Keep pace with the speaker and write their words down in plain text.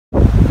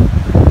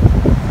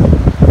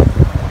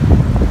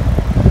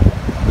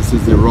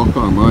rock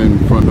armor in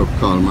front of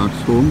Karl Marx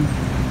home,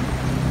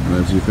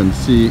 and as you can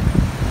see,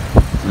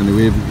 when the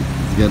waves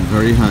get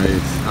very high,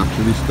 it's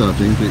actually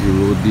starting to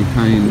erode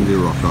behind the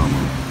rock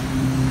armor.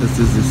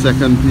 This is the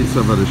second piece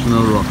of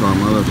additional rock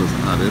armor that was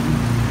added.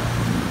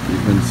 You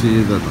can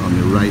see that on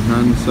the right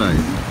hand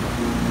side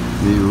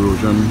the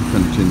erosion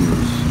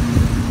continues.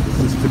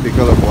 This is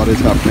typical of what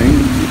is happening.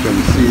 You can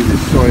see the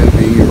soil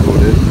being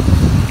eroded.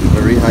 The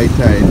very high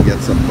tide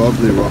gets above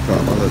the rock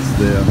armor that's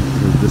there.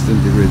 It is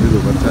disintegrated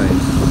over time,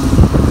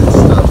 and it's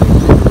starting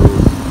to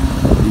erode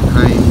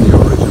behind the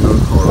original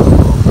coral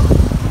rock.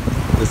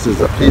 This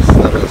is a piece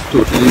that has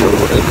totally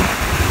eroded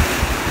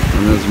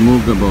and has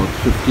moved about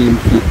 15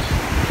 feet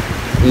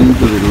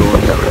into the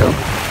lower area.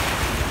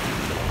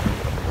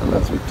 And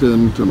as we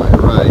turn to my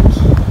right,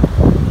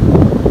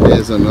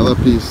 there's another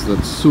piece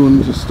that's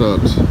soon to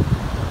start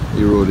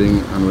eroding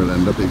and will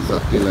end up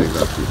exactly like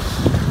that piece.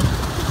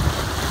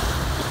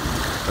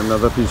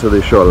 Another piece of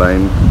the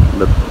shoreline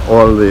that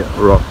all the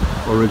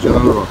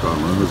original rock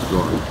armor has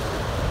gone,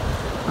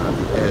 and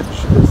the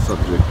edge is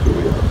subject to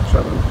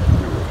challenge.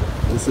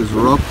 This is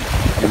rock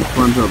in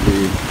front of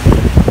the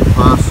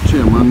past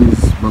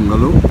chairman's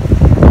bungalow.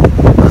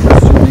 I'm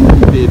assuming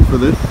he paid for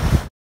this.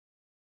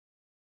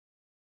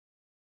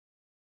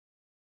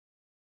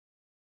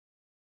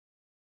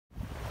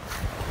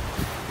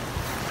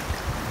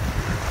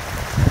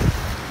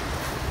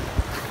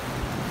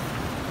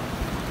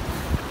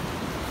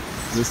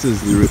 This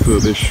is the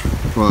refurbished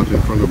part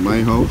in front of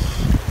my house.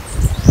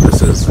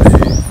 This is the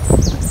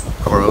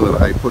coral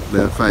that I put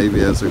there 5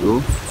 years ago,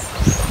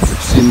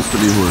 which seems to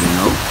be holding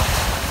out.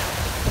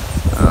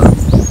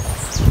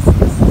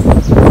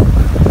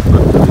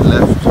 But to the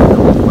left,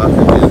 going back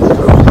again,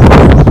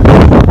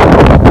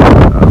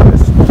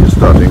 you're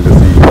starting to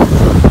see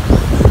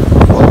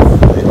all of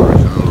the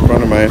original in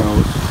front of my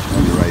house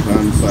on the right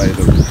hand side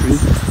of the tree.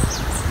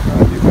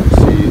 And you can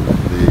see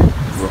the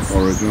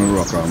original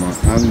rock armor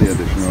and the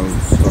additional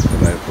stuff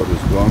that I put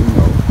is gone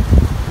now,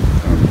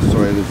 and the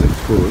soil is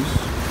exposed.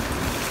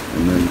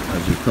 And then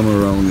as you come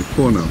around the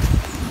corner,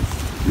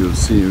 you'll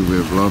see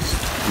we've lost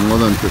more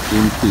than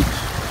 15 feet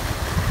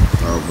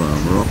of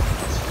rock,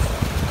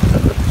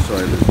 and the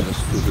soil is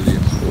just totally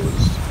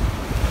exposed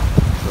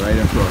right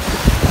across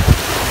it,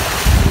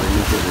 going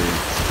into the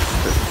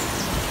spit.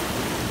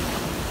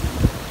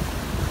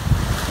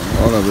 And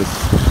all of this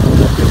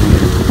getting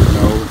eroded.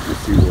 Now you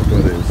see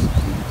water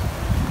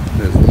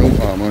there's no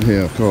armor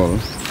here at all,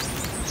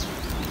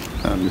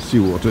 and the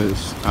seawater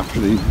is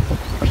actually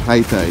at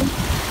high tide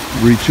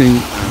reaching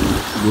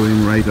and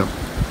going right up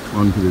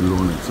onto the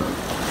lawn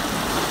itself.